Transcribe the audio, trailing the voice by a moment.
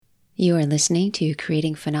You are listening to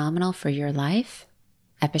Creating Phenomenal for Your Life,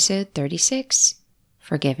 Episode 36,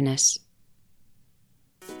 Forgiveness.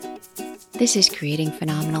 This is Creating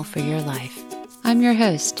Phenomenal for Your Life. I'm your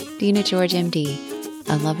host, Dina George, MD,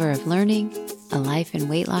 a lover of learning, a life and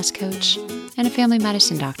weight loss coach, and a family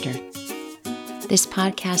medicine doctor. This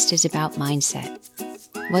podcast is about mindset,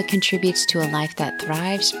 what contributes to a life that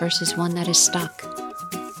thrives versus one that is stuck.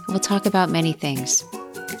 We'll talk about many things.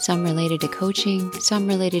 Some related to coaching, some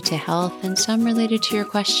related to health, and some related to your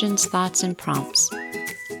questions, thoughts, and prompts.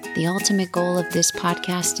 The ultimate goal of this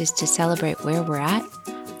podcast is to celebrate where we're at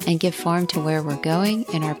and give form to where we're going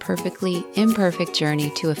in our perfectly imperfect journey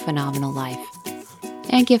to a phenomenal life.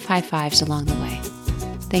 And give high fives along the way.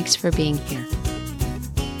 Thanks for being here.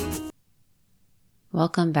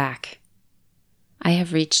 Welcome back. I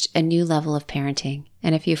have reached a new level of parenting,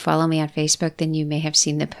 and if you follow me on Facebook, then you may have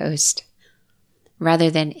seen the post.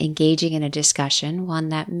 Rather than engaging in a discussion, one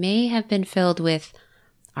that may have been filled with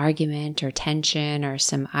argument or tension or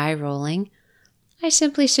some eye-rolling, I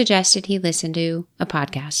simply suggested he listen to a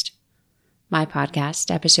podcast. My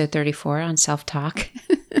podcast, episode 34 on self-talk.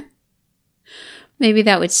 Maybe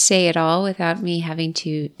that would say it all without me having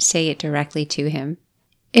to say it directly to him.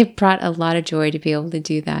 It brought a lot of joy to be able to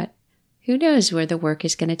do that. Who knows where the work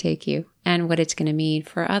is going to take you and what it's going to mean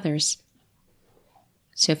for others.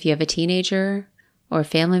 So if you have a teenager or a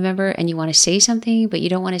family member and you want to say something, but you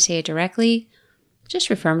don't want to say it directly, just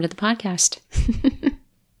refer them to the podcast.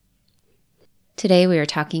 Today we are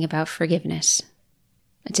talking about forgiveness.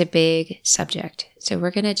 It's a big subject, so we're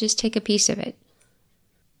going to just take a piece of it.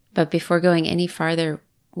 But before going any farther,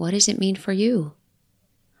 what does it mean for you?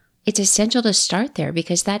 It's essential to start there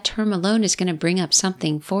because that term alone is going to bring up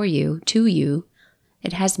something for you, to you.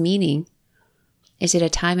 It has meaning. Is it a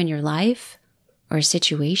time in your life or a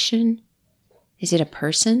situation? Is it a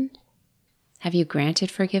person? Have you granted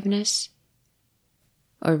forgiveness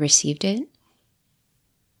or received it?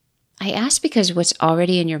 I ask because what's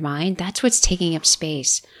already in your mind, that's what's taking up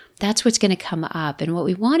space. That's what's going to come up. And what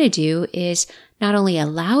we want to do is not only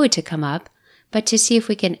allow it to come up, but to see if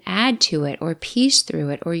we can add to it or piece through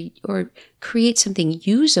it or create something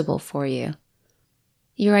usable for you.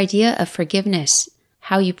 Your idea of forgiveness,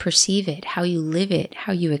 how you perceive it, how you live it,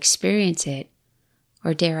 how you experience it,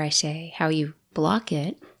 or dare I say, how you block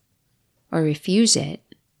it, or refuse it,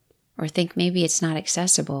 or think maybe it's not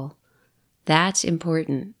accessible. That's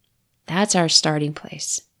important. That's our starting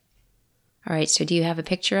place. All right, so do you have a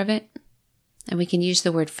picture of it? And we can use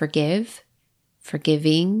the word forgive,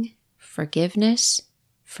 forgiving, forgiveness,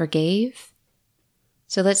 forgave.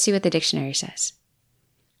 So let's see what the dictionary says.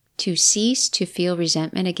 To cease to feel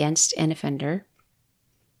resentment against an offender,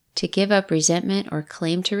 to give up resentment or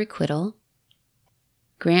claim to requital,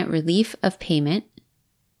 grant relief of payment,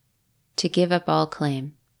 to give up all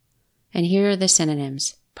claim. And here are the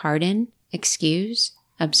synonyms: pardon, excuse,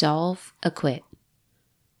 absolve, acquit.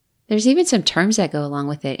 There's even some terms that go along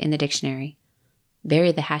with it in the dictionary.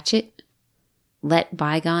 Bury the hatchet, let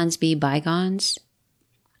bygones be bygones,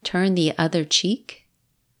 turn the other cheek,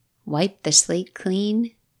 wipe the slate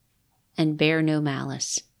clean, and bear no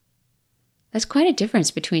malice. That's quite a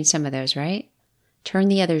difference between some of those, right? Turn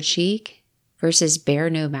the other cheek versus bear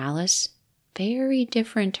no malice. Very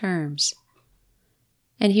different terms.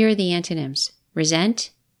 And here are the antonyms: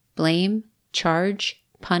 resent, blame, charge,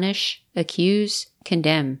 punish, accuse,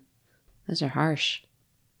 condemn. Those are harsh.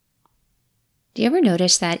 Do you ever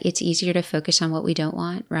notice that it's easier to focus on what we don't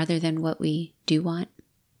want rather than what we do want?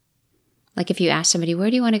 Like if you ask somebody,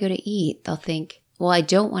 where do you want to go to eat? They'll think, well, I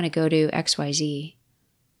don't want to go to XYZ.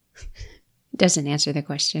 Doesn't answer the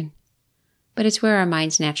question. But it's where our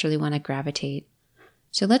minds naturally want to gravitate.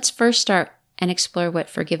 So let's first start and explore what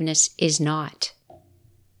forgiveness is not.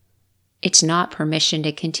 It's not permission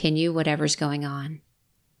to continue whatever's going on.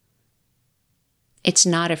 It's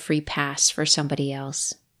not a free pass for somebody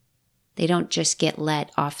else. They don't just get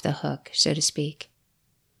let off the hook, so to speak.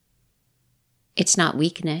 It's not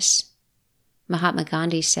weakness. Mahatma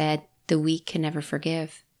Gandhi said, the weak can never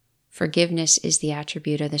forgive. Forgiveness is the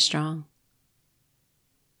attribute of the strong.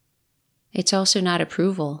 It's also not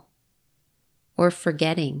approval or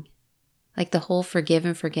forgetting. Like the whole forgive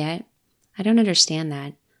and forget. I don't understand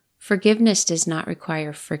that. Forgiveness does not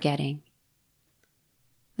require forgetting.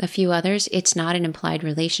 A few others, it's not an implied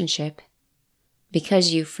relationship.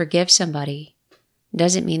 Because you forgive somebody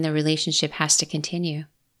doesn't mean the relationship has to continue.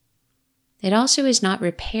 It also is not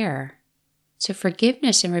repair. So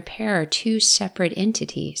forgiveness and repair are two separate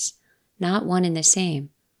entities, not one and the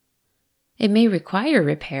same. It may require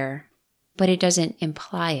repair, but it doesn't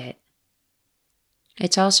imply it.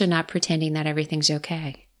 It's also not pretending that everything's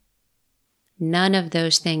okay. None of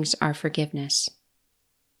those things are forgiveness.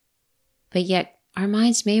 But yet, our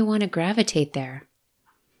minds may want to gravitate there.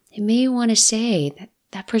 It may want to say that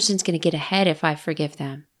that person's going to get ahead if I forgive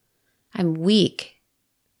them. I'm weak.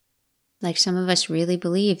 Like some of us really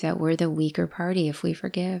believe that we're the weaker party if we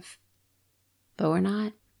forgive. But we're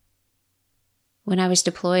not. When I was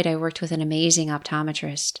deployed, I worked with an amazing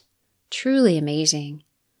optometrist. Truly amazing.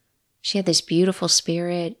 She had this beautiful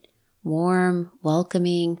spirit, warm,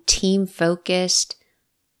 welcoming, team-focused,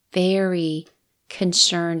 very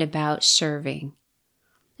concerned about serving.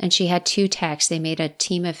 And she had 2 techs. They made a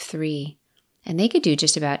team of 3. And they could do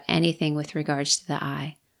just about anything with regards to the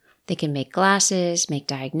eye. They can make glasses, make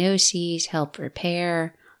diagnoses, help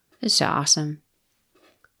repair. It's awesome.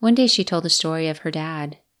 One day she told the story of her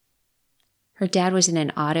dad. Her dad was in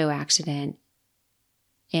an auto accident,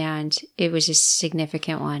 and it was a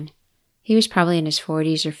significant one. He was probably in his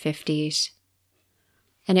 40s or 50s,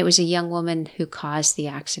 and it was a young woman who caused the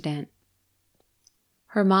accident.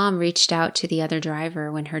 Her mom reached out to the other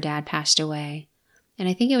driver when her dad passed away, and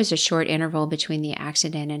I think it was a short interval between the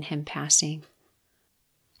accident and him passing.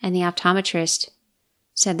 And the optometrist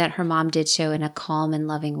said that her mom did so in a calm and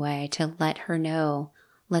loving way to let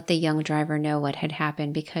the young driver know what had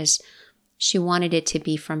happened, because she wanted it to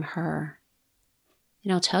be from her.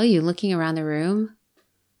 And I'll tell you, looking around the room,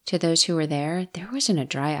 to those who were there wasn't a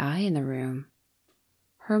dry eye in the room.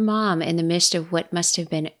 Her mom, in the midst of what must have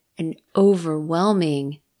been an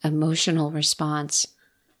overwhelming emotional response,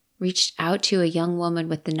 reached out to a young woman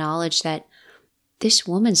with the knowledge that this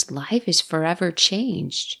woman's life is forever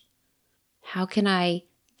changed. How can I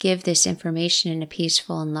give this information in a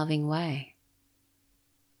peaceful and loving way?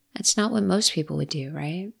 That's not what most people would do,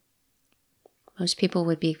 right? Most people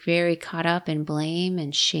would be very caught up in blame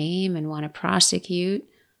and shame and want to prosecute.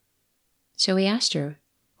 So we asked her,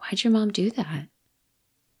 why'd your mom do that?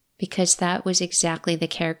 Because that was exactly the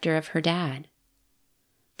character of her dad.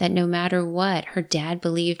 That no matter what, her dad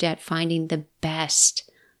believed at finding the best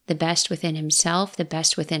within himself, the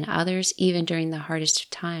best within others, even during the hardest of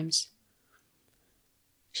times.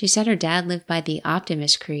 She said her dad lived by the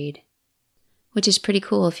Optimist Creed, which is pretty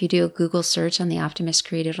cool. If you do a Google search on the Optimist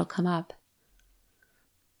Creed, it'll come up.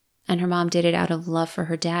 And her mom did it out of love for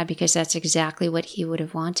her dad because that's exactly what he would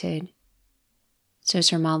have wanted. So is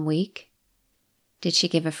her mom weak? Did she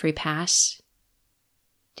give a free pass?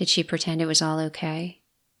 Did she pretend it was all okay?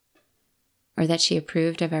 Or that she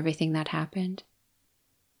approved of everything that happened?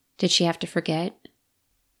 Did she have to forget?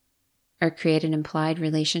 Or create an implied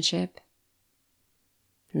relationship?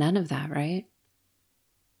 None of that, right?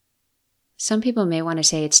 Some people may want to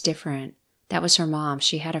say it's different. That was her mom.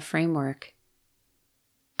 She had a framework.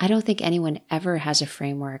 I don't think anyone ever has a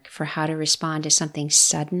framework for how to respond to something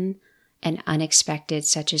sudden and unexpected,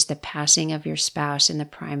 such as the passing of your spouse in the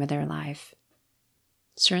prime of their life.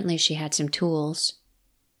 Certainly she had some tools.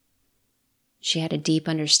 She had a deep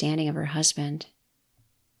understanding of her husband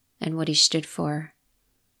and what he stood for,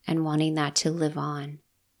 and wanting that to live on,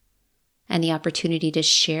 and the opportunity to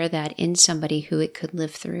share that in somebody who it could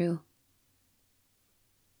live through.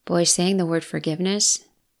 Boy, saying the word forgiveness,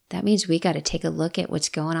 that means we got to take a look at what's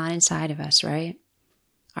going on inside of us, right?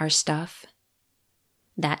 Our stuff,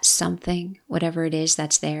 that something, whatever it is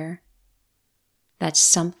that's there, that's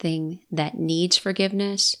something that needs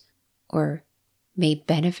forgiveness or may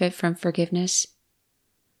benefit from forgiveness.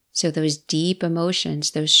 So those deep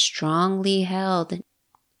emotions, those strongly held,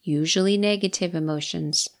 usually negative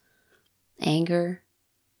emotions, anger,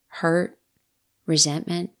 hurt,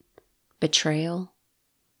 resentment, betrayal,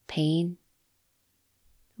 pain.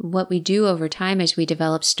 What we do over time is we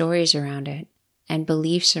develop stories around it and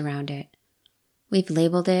beliefs around it. We've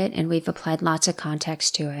labeled it and we've applied lots of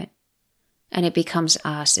context to it. And it becomes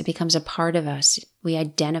us. It becomes a part of us. We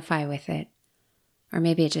identify with it. Or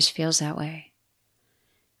maybe it just feels that way.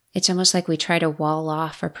 It's almost like we try to wall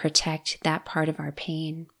off or protect that part of our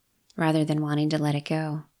pain rather than wanting to let it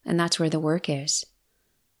go. And that's where the work is.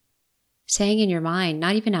 Saying in your mind,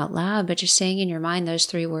 not even out loud, but just saying in your mind those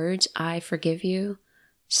 3 words, I forgive you.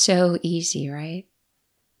 So easy, right?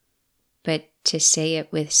 But to say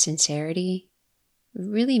it with sincerity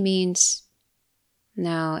really means,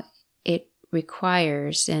 no, it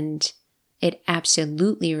requires, and it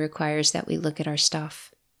absolutely requires, that we look at our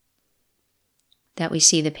stuff, that we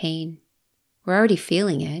see the pain. We're already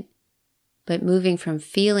feeling it, but moving from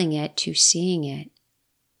feeling it to seeing it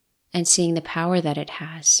and seeing the power that it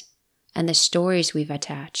has and the stories we've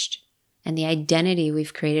attached and the identity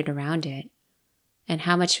we've created around it and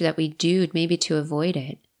how much that we do maybe to avoid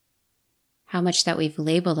it, how much that we've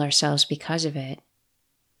labeled ourselves because of it,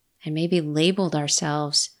 and maybe labeled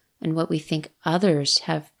ourselves and what we think others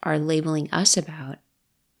are labeling us about,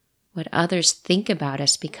 what others think about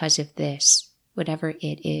us because of this, whatever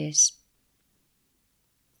it is.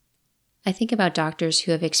 I think about doctors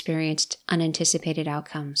who have experienced unanticipated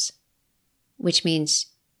outcomes, which means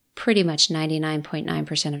pretty much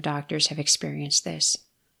 99.9% of doctors have experienced this.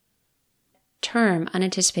 Term,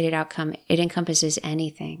 unanticipated outcome, it encompasses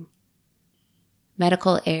anything.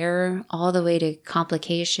 Medical error, all the way to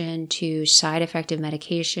complication, to side effect of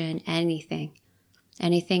medication, anything.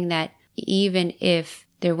 Anything that even if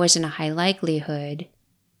there wasn't a high likelihood,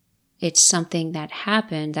 it's something that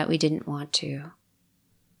happened that we didn't want to.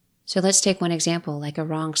 So let's take one example, like a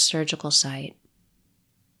wrong surgical site.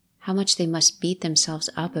 How much they must beat themselves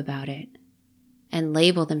up about it and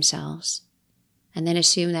label themselves, and then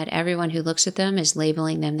assume that everyone who looks at them is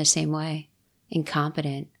labeling them the same way.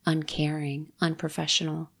 Incompetent, uncaring,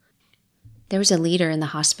 unprofessional. There was a leader in the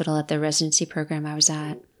hospital at the residency program I was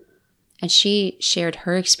at, and she shared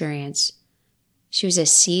her experience. She was a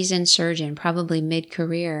seasoned surgeon, probably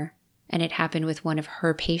mid-career, and it happened with one of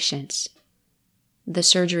her patients. The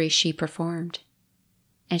surgery she performed,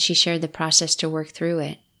 and she shared the process to work through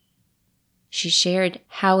it. She shared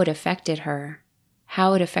how it affected her,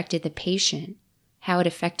 how it affected the patient, how it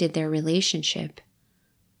affected their relationship.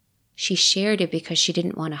 She shared it because she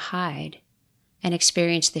didn't want to hide and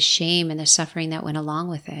experience the shame and the suffering that went along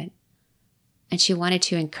with it. And she wanted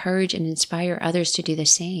to encourage and inspire others to do the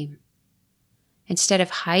same. Instead of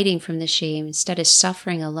hiding from the shame, instead of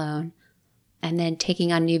suffering alone, and then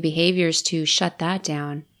taking on new behaviors to shut that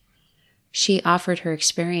down, she offered her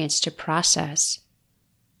experience to process,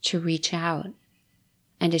 to reach out,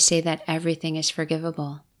 and to say that everything is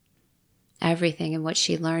forgivable. Everything, and what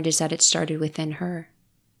she learned is that it started within her.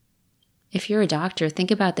 If you're a doctor, think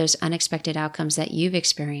about those unexpected outcomes that you've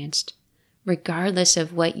experienced, regardless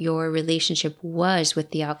of what your relationship was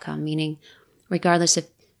with the outcome, meaning regardless of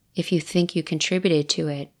if you think you contributed to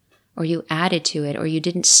it, or you added to it, or you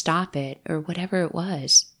didn't stop it, or whatever it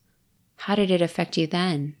was. How did it affect you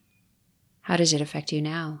then? How does it affect you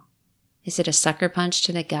now? Is it a sucker punch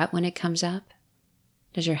to the gut when it comes up?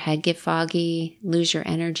 Does your head get foggy, lose your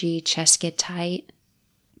energy, chest get tight?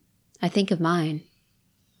 I think of mine,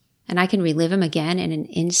 and I can relive them again in an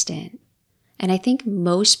instant. And I think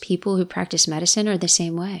most people who practice medicine are the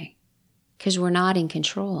same way, because we're not in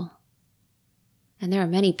control. And there are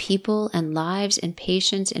many people and lives and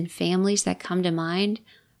patients and families that come to mind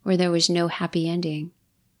where there was no happy ending.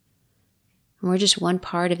 And we're just one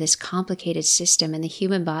part of this complicated system, and the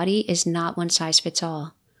human body is not one size fits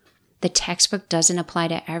all. The textbook doesn't apply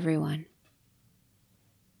to everyone.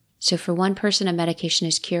 So for one person, a medication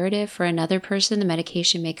is curative. For another person, the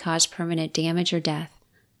medication may cause permanent damage or death.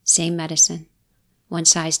 Same medicine. One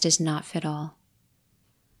size does not fit all.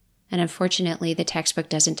 And unfortunately, the textbook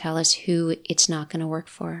doesn't tell us who it's not going to work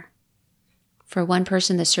for. For one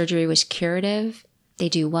person, the surgery was curative. They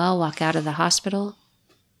do well, walk out of the hospital.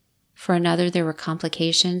 For another, there were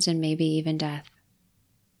complications and maybe even death.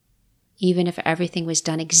 Even if everything was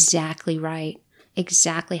done exactly right,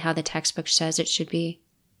 exactly how the textbook says it should be.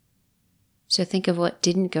 So think of what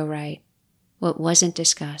didn't go right, what wasn't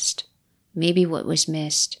discussed, maybe what was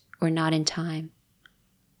missed or not in time.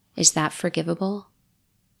 Is that forgivable?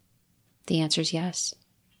 The answer is yes.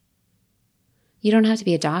 You don't have to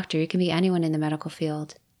be a doctor. You can be anyone in the medical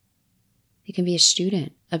field. You can be a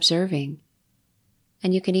student, observing.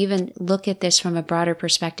 And you can even look at this from a broader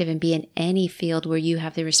perspective and be in any field where you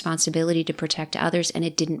have the responsibility to protect others and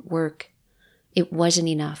it didn't work. It wasn't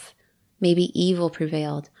enough. Maybe evil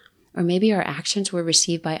prevailed, or maybe our actions were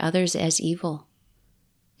received by others as evil.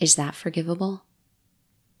 Is that forgivable?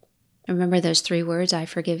 Remember those 3 words, I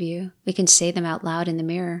forgive you? We can say them out loud in the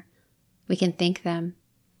mirror. We can think them,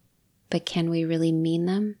 but can we really mean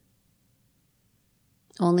them?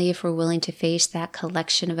 Only if we're willing to face that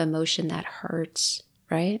collection of emotion that hurts,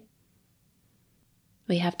 right?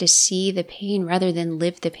 We have to see the pain rather than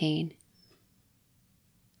live the pain,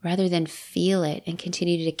 rather than feel it and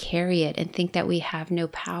continue to carry it and think that we have no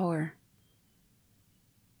power.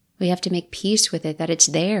 We have to make peace with it, that it's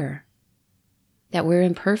there, that we're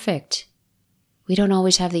imperfect. We don't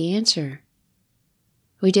always have the answer.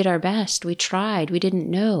 We did our best. We tried. We didn't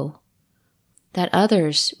know. That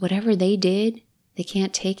others, whatever they did, they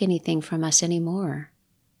can't take anything from us anymore.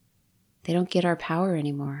 They don't get our power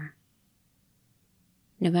anymore.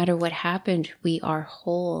 No matter what happened, we are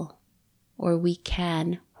whole, or we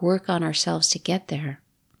can work on ourselves to get there.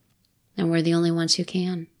 And we're the only ones who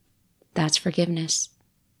can. That's forgiveness.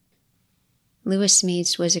 Lewis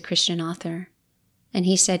Smedes was a Christian author, and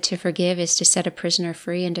he said to forgive is to set a prisoner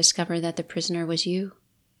free and discover that the prisoner was you.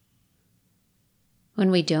 When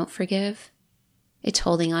we don't forgive, it's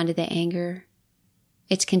holding on to the anger.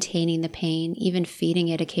 It's containing the pain, even feeding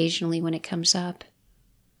it occasionally when it comes up.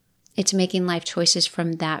 It's making life choices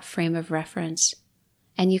from that frame of reference.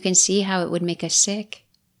 And you can see how it would make us sick.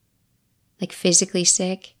 Like physically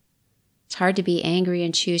sick. It's hard to be angry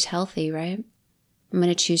and choose healthy, right? I'm going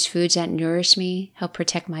to choose foods that nourish me, help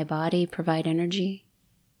protect my body, provide energy.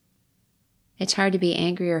 It's hard to be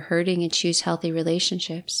angry or hurting and choose healthy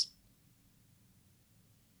relationships.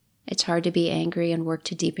 It's hard to be angry and work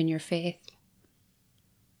to deepen your faith.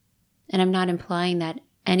 And I'm not implying that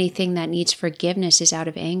anything that needs forgiveness is out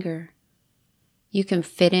of anger. You can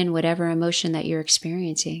fit in whatever emotion that you're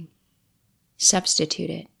experiencing. Substitute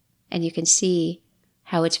it. And you can see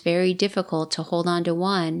how it's very difficult to hold on to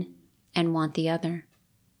one and want the other.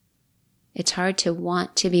 It's hard to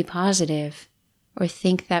want to be positive or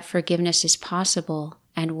think that forgiveness is possible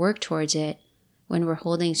and work towards it when we're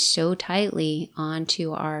holding so tightly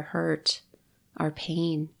onto our hurt, our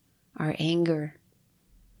pain, our anger.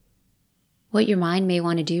 What your mind may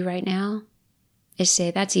want to do right now is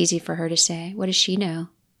say, that's easy for her to say. What does she know?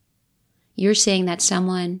 You're saying that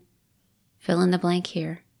someone, fill in the blank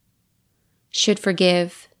here, should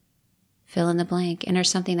forgive, fill in the blank, and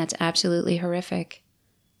there's something that's absolutely horrific.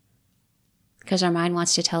 Because our mind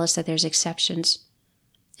wants to tell us that there's exceptions,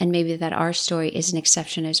 and maybe that our story is an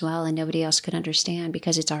exception as well, and nobody else could understand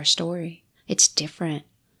because it's our story. It's different.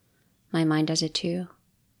 My mind does it too.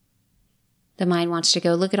 The mind wants to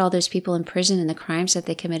go, look at all those people in prison and the crimes that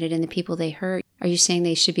they committed and the people they hurt. Are you saying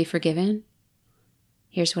they should be forgiven?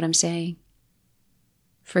 Here's what I'm saying.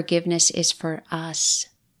 Forgiveness is for us.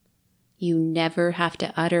 You never have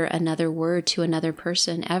to utter another word to another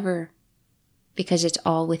person ever, because it's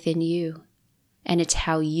all within you, and it's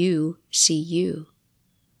how you see you.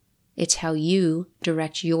 It's how you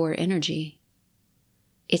direct your energy.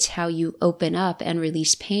 It's how you open up and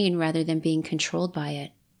release pain rather than being controlled by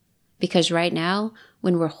it. Because right now,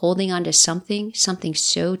 when we're holding on to something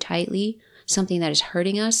so tightly, something that is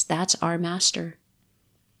hurting us, that's our master.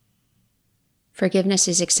 Forgiveness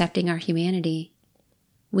is accepting our humanity.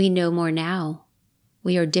 We know more now.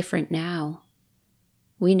 We are different now.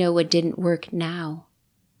 We know what didn't work now.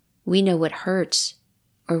 We know what hurts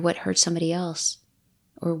or what hurt somebody else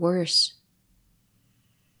or worse.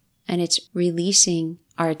 And it's releasing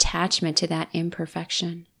our attachment to that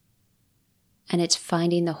imperfection. And it's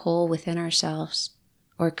finding the whole within ourselves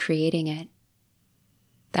or creating it.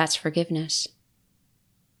 That's forgiveness.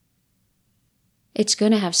 It's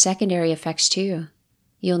going to have secondary effects too.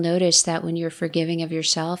 You'll notice that when you're forgiving of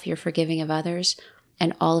yourself, you're forgiving of others,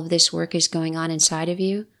 and all of this work is going on inside of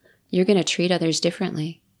you, you're going to treat others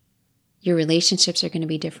differently. Your relationships are going to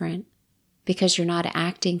be different because you're not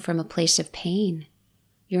acting from a place of pain.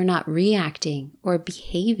 You're not reacting or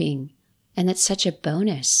behaving, and that's such a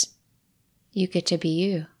bonus. You get to be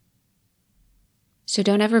you. So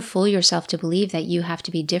don't ever fool yourself to believe that you have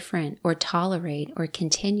to be different or tolerate or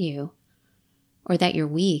continue, or that you're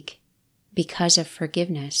weak because of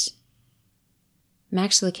forgiveness.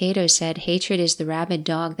 Max Lucado said, hatred is the rabid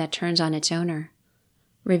dog that turns on its owner.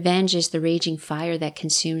 Revenge is the raging fire that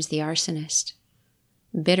consumes the arsonist.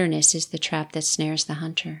 Bitterness is the trap that snares the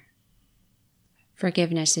hunter.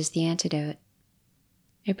 Forgiveness is the antidote.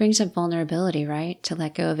 It brings up vulnerability, right? To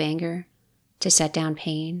let go of anger, to set down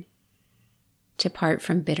pain, to part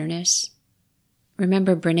from bitterness.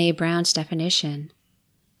 Remember Brené Brown's definition.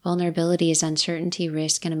 Vulnerability is uncertainty,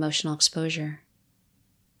 risk, and emotional exposure.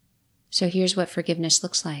 So here's what forgiveness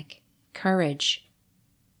looks like. Courage.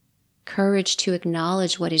 Courage to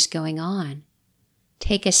acknowledge what is going on.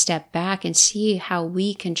 Take a step back and see how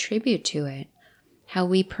we contribute to it, how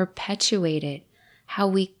we perpetuate it, how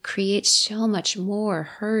we create so much more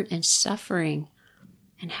hurt and suffering,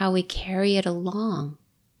 and how we carry it along.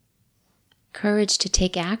 Courage to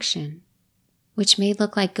take action, which may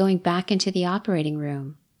look like going back into the operating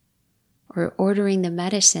room, or ordering the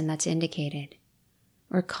medicine that's indicated,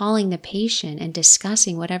 or calling the patient and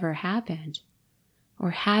discussing whatever happened, or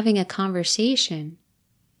having a conversation.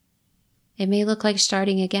 It may look like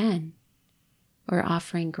starting again, or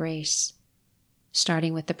offering grace,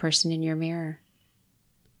 starting with the person in your mirror.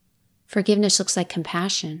 Forgiveness looks like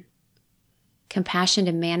compassion. Compassion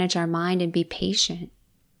to manage our mind and be patient.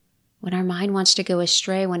 When our mind wants to go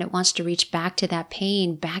astray, when it wants to reach back to that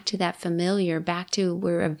pain, back to that familiar, back to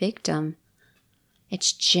we're a victim,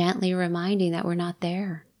 it's gently reminding that we're not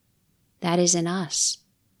there. That isn't us.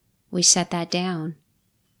 We set that down,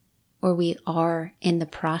 or we are in the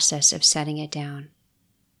process of setting it down.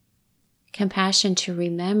 Compassion to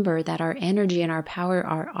remember that our energy and our power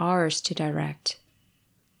are ours to direct.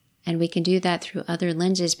 And we can do that through other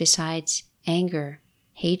lenses besides anger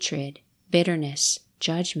hatred, bitterness,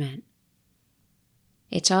 judgment.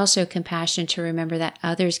 It's also compassion to remember that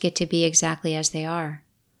others get to be exactly as they are.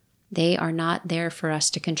 They are not there for us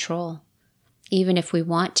to control. Even if we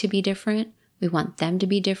want to be different, we want them to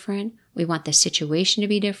be different, we want the situation to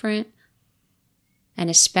be different, and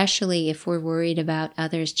especially if we're worried about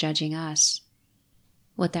others judging us.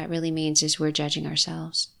 What that really means is we're judging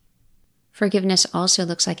ourselves. Forgiveness also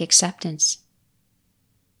looks like acceptance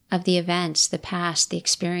of the events, the past, the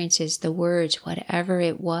experiences, the words, whatever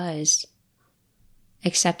it was.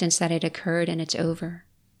 Acceptance that it occurred and it's over.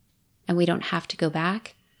 And we don't have to go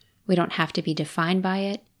back. We don't have to be defined by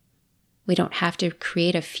it. We don't have to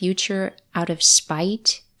create a future out of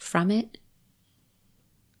spite from it.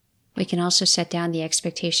 We can also set down the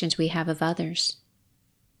expectations we have of others.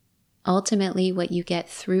 Ultimately, what you get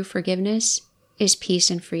through forgiveness is peace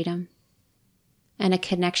and freedom, and a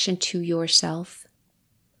connection to yourself,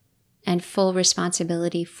 and full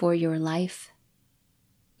responsibility for your life.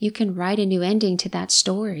 You can write a new ending to that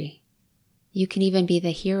story. You can even be the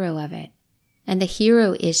hero of it. And the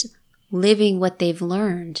hero is living what they've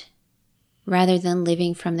learned rather than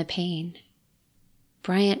living from the pain.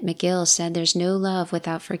 Bryant McGill said there's no love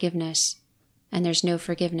without forgiveness, and there's no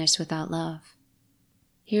forgiveness without love.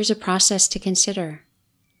 Here's a process to consider.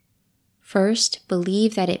 First,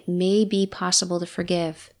 believe that it may be possible to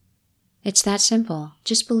forgive. It's that simple.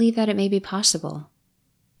 Just believe that it may be possible.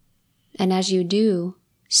 And as you do,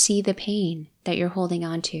 see the pain that you're holding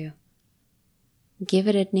on to. Give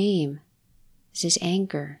it a name. This is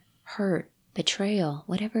anger, hurt, betrayal,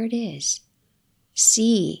 whatever it is.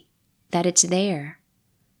 See that it's there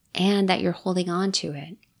and that you're holding on to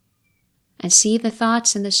it. And see the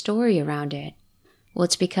thoughts and the story around it. Well,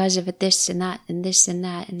 it's because of it, this and that, and this and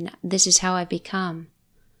that, and this is how I've become.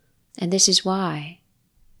 And this is why.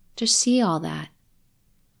 Just see all that.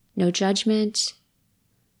 No judgment,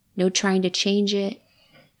 no trying to change it,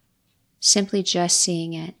 simply just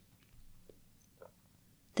seeing it.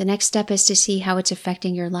 The next step is to see how it's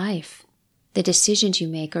affecting your life, the decisions you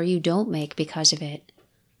make or you don't make because of it,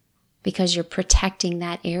 because you're protecting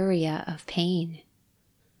that area of pain.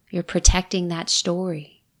 You're protecting that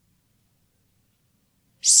story.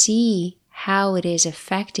 See how it is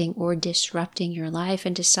affecting or disrupting your life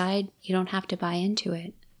and decide you don't have to buy into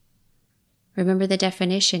it. Remember the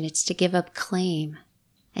definition, it's to give up claim.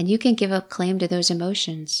 And you can give up claim to those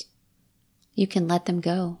emotions. You can let them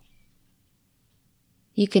go.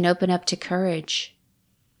 You can open up to courage,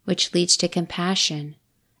 which leads to compassion,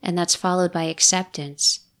 and that's followed by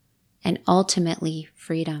acceptance, and ultimately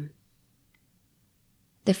freedom.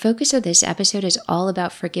 The focus of this episode is all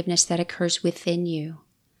about forgiveness that occurs within you.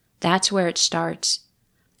 That's where it starts.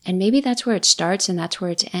 And maybe that's where it starts and that's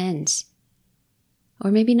where it ends.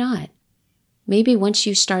 Or maybe not. Maybe once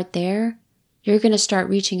you start there, you're going to start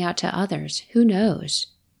reaching out to others. Who knows?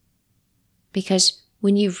 Because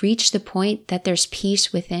when you've reached the point that there's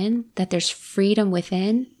peace within, that there's freedom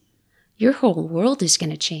within, your whole world is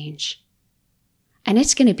going to change. And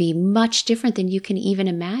it's going to be much different than you can even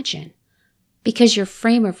imagine. Because your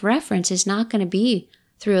frame of reference is not going to be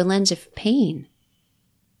through a lens of pain.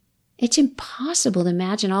 It's impossible to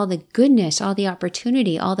imagine all the goodness, all the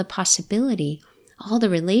opportunity, all the possibility, all the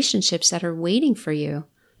relationships that are waiting for you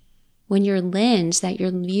when your lens that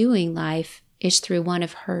you're viewing life is through one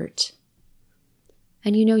of hurt.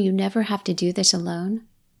 And you never have to do this alone.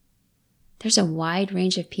 There's a wide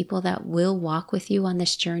range of people that will walk with you on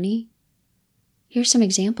this journey. Here's some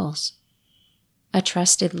examples. A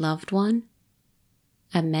trusted loved one,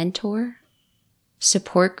 a mentor,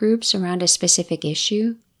 support groups around a specific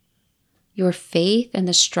issue. Your faith and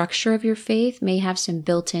the structure of your faith may have some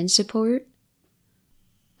built-in support.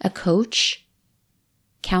 A coach,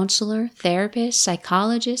 counselor, therapist,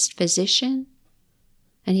 psychologist, physician.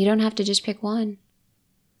 And you don't have to just pick one.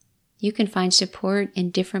 You can find support in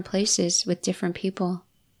different places with different people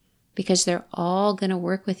because they're all going to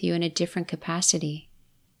work with you in a different capacity.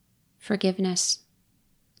 Forgiveness.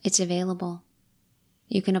 It's available.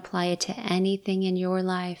 You can apply it to anything in your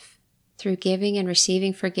life. Through giving and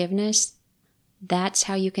receiving forgiveness, that's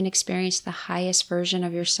how you can experience the highest version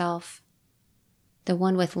of yourself. The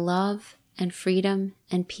one with love and freedom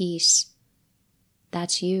and peace.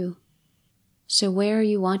 That's you. So where are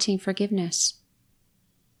you wanting forgiveness?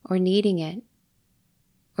 Or needing it?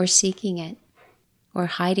 Or seeking it? Or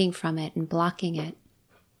hiding from it and blocking it?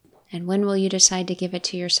 And when will you decide to give it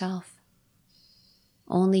to yourself?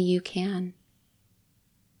 Only you can.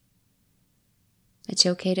 It's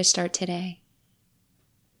okay to start today.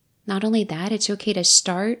 Not only that, it's okay to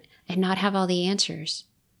start and not have all the answers.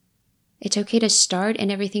 It's okay to start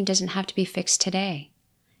and everything doesn't have to be fixed today.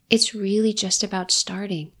 It's really just about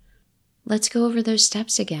starting. Let's go over those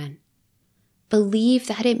steps again. Believe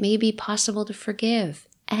that it may be possible to forgive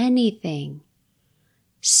anything.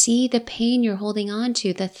 See the pain you're holding on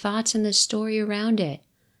to, the thoughts and the story around it,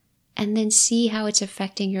 and then see how it's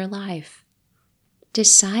affecting your life.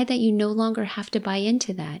 Decide that you no longer have to buy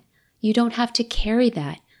into that. You don't have to carry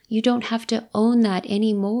that. You don't have to own that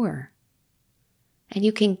anymore. And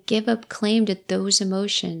you can give up claim to those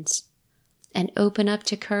emotions and open up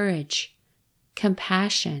to courage,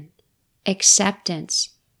 compassion, acceptance,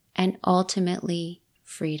 and ultimately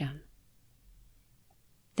freedom.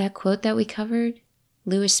 That quote that we covered,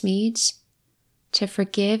 Lewis Meads, to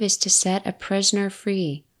forgive is to set a prisoner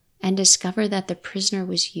free and discover that the prisoner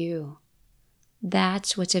was you.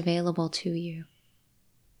 That's what's available to you.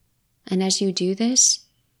 And as you do this,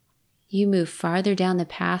 you move farther down the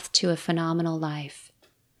path to a phenomenal life,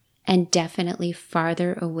 and definitely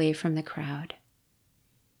farther away from the crowd.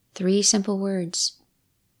 3 simple words.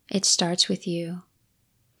 It starts with you.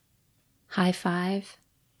 High five,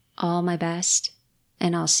 all my best,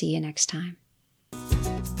 and I'll see you next time.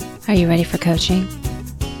 Are you ready for coaching?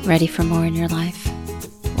 Ready for more in your life?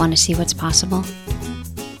 Want to see what's possible?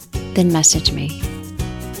 Then message me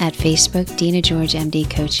at Facebook, Dina George MD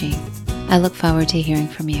Coaching. I look forward to hearing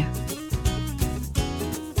from you.